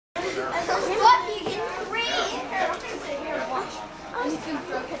What? You get 3.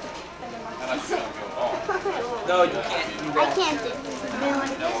 No, you can't do that. I can't do it.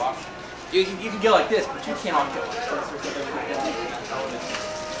 You can go like this, but you cannot go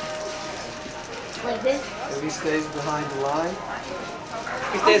like this. If he stays behind the line?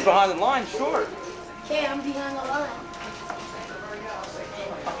 He stays behind the line, sure. Okay, I'm behind the line.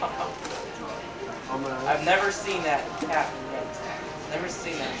 I've never seen that happen yet. Never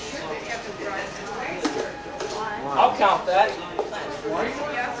seen that. I'll count that.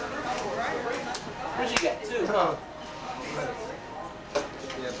 What'd you get? 2, huh?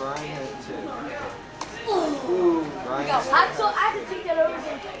 Yeah, Brian had 2. Ooh. Brian I had to take that over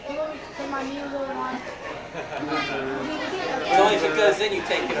to my new little one. It's only if it goes in, you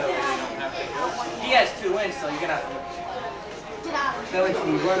take it over. He has 2 wins, so you're gonna have to Get out of go into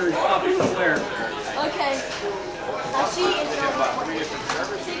the runner's up somewhere. Okay. Now she is going to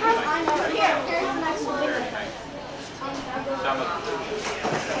I know. Here, here's the next one.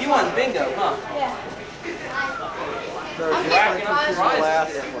 You won bingo, huh? Yeah. So I'm just racking like up this is the prizes.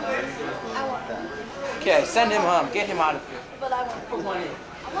 last one. I want that. Okay, send him home. Get him out of here. But I want Put 1 in. I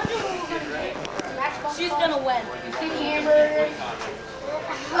wonder what we're going to do. She's going to win. Hamburger.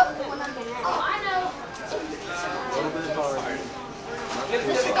 Oh, I know. A little bit harder. This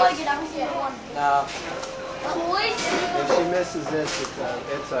is going to get every single one. No. Boys. If she misses this,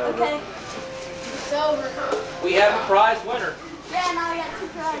 it's over. Okay. It's over. We have a prize winner. Yeah, now we got 2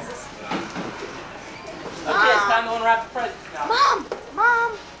 prizes. Okay, it's time to unwrap the presents now.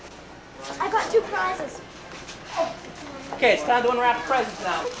 Mom! I got 2 prizes. Okay, it's time to unwrap the presents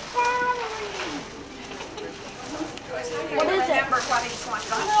now. What is it? Remember what each one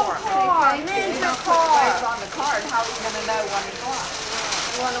got for him. Car. Ninja car. On the card, how are we going to know what he got?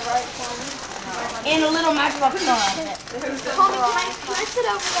 You want to write for me? And a little Matchbox car. Tommy, can I sit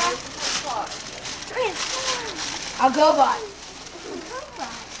over there? I'll go by.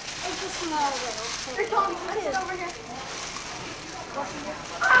 It's a small little thing. Here, Tommy, can I sit over here?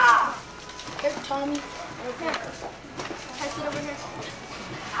 Ah! Here, Tommy. Here. Can I sit over here?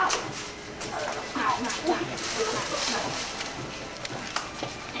 Ow. Let's see.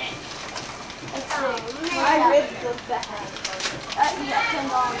 My ribs look bad. You got $10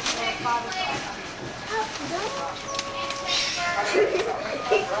 for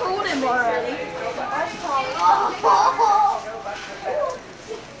He pulled him already.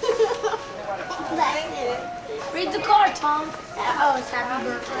 Read the card, Tom. Oh, it's happy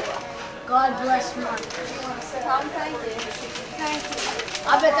birthday. God bless Mark. Tom, thank you. Thank you. I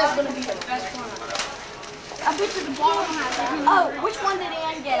bet that's going to be the best one. I bet you the bottom has it. Oh, which one did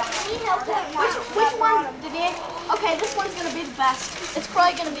Ann get? Which one did Ann? Okay, this one's going to be the best. It's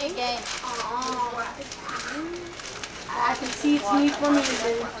probably going to be a game. I can see it's neat for me,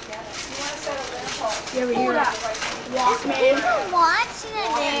 dude. You ever hear that? Walkman. People watching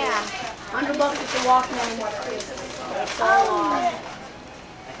it there. $100 with the Walkman. Oh,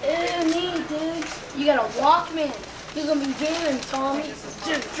 ew, neat, dude. You got a Walkman. You're going to be gaming, Tommy.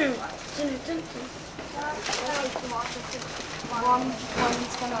 Mommy's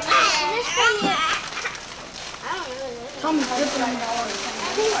going to be. Tommy's ripping on dollars.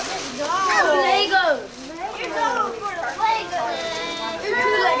 Legos. You're going for the Legos. Two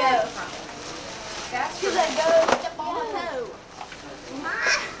Legos. Two Legos. Step on my toe.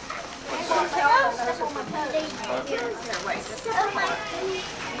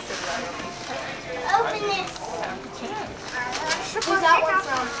 Open this. Who's that one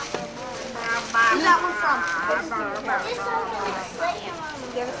from? Who's that one from?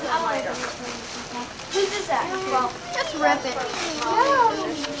 Who's this at? Well, just rip it.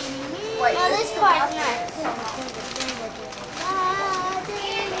 No, this part's not.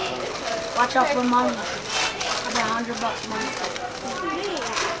 Watch out for money. I got $100 money.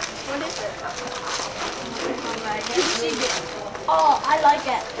 What is it? Oh, I like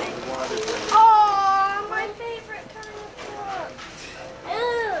it. Oh, my favorite kind of book.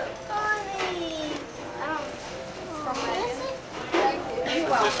 Ew, funny. You're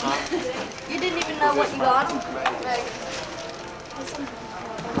welcome. You didn't even know what you got.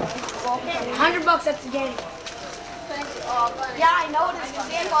 $100, that's the game. Thank you. Oh, funny. Yeah, I know it is because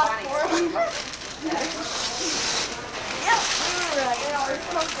Dan bought it for him. Yep, you were right.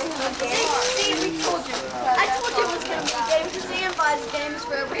 See, we told you. I told you it was going to be a game because Dan buys games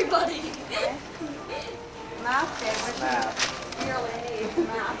for everybody. Math game, which he really needs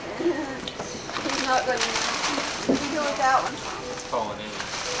math. He's not good enough. What do you do with that one? It's falling in.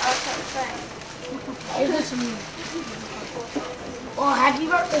 Okay, thanks. Hey, listen. Oh, happy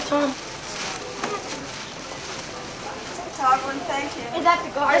birthday, Tom. Sovereign, thank you. Is that the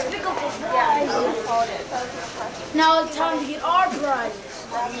garbage? Yeah, hold it. Now it's time to get our prizes.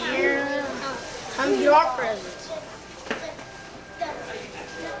 Yeah. Time to get our presents.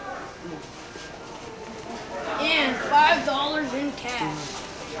 And $5 in cash.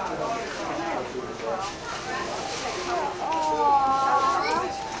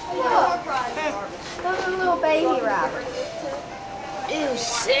 Those are little baby rabbits. Ew,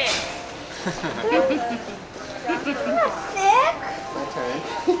 sick. Sick? My turn.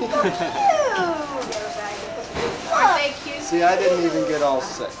 Aren't they cute? See, I didn't even get all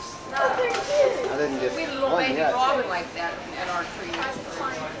 6. No, they're cute. I didn't get We had a little one baby yet. robin like that at our tree.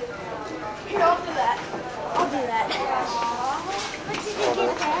 Here, I'll do that. I'll do that. What did you get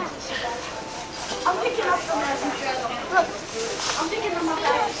that? I'm picking up the messenger. Look, I'm picking them up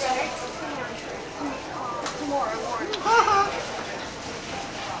after.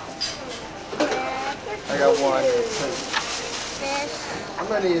 I got one. Fish. How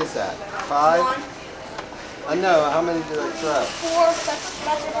many is that? 5? I know. How many did I throw? 4.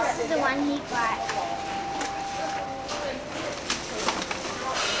 This is the one he got.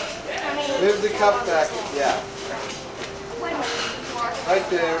 Move the cup back. Yeah. Right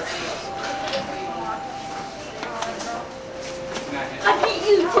there. I beat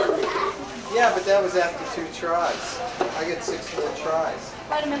you to that. Yeah, but that was after 2 tries. I get 6 more tries.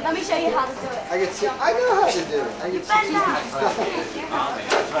 Wait a minute, let me show you how to do it. I get 6. I know how to do it. I get 6 more tries.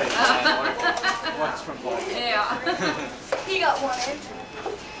 What's from both? Yeah. He got one in.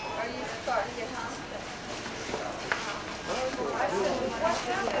 Are you starting to get hungry?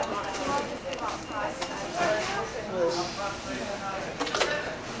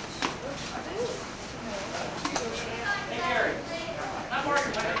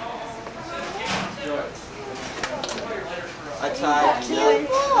 I tied.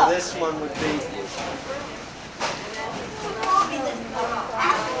 Yeah. This one would be.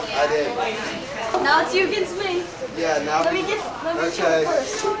 I did. Now it's you against me. Yeah, now. Let me show Okay.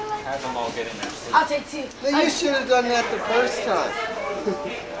 first. Have them all get in there. I'll take 2. Then you should have done that the first time.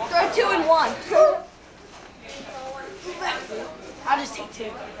 Throw 2 in 1. I'll just take 2.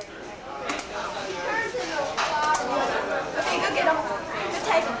 Okay, go get them. Go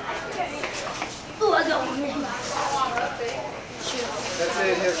take them. Ooh, I got one. That's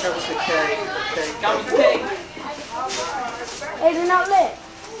it. Here comes the cake. The cake. Got me the cake. Hey, they're not lit.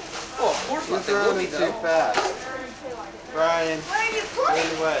 Oh, of course You're not. They will throwing be it too though. fast. Brian, Where are you get putting in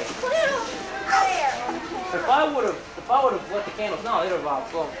the way. Put it there. If I would have let the candles, no, they'd have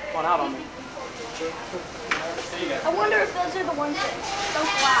gone out on me. I wonder if those are the ones that don't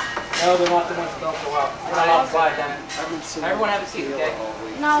go out. No, they're not the ones that don't go out. We're not allowed to buy them. I've been seeing Everyone have a seat, okay?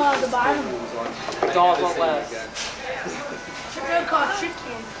 Not allowed to buy them. Dogs won't let us. They're called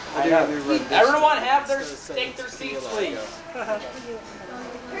chicken. I do a new rendition. Everyone have their take their seats, please.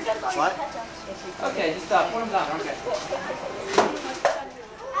 What? Okay, just put them down. Okay.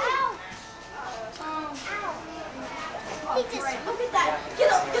 He just Look at that. Get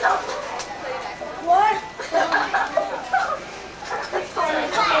up, get up. What?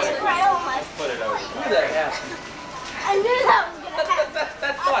 Put it over. I knew that happened. I knew that was going to happen.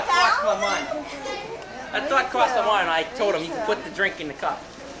 That thought crossed my mind. That thought crossed my mind. I told him you can put the drink in the cup.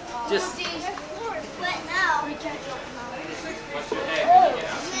 Just. but no. What's your name when you get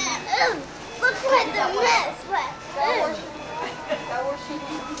out? Look what the mess was.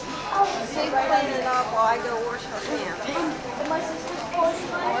 She clean it up while I go wash her hands. My sister's boy,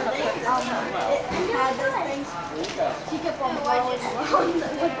 had those things. She kept on blowing If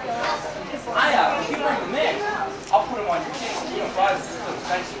you bring them in, I'll put them on your cake. You don't buy them, it's too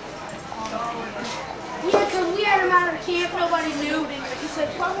expensive. Yeah, because we had them out of camp, nobody knew. He said,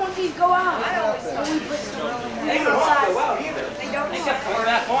 why won't these go out? And we put some They don't want to go out either. They kept coming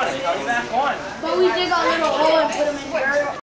back on and coming back on. But we dig a little hole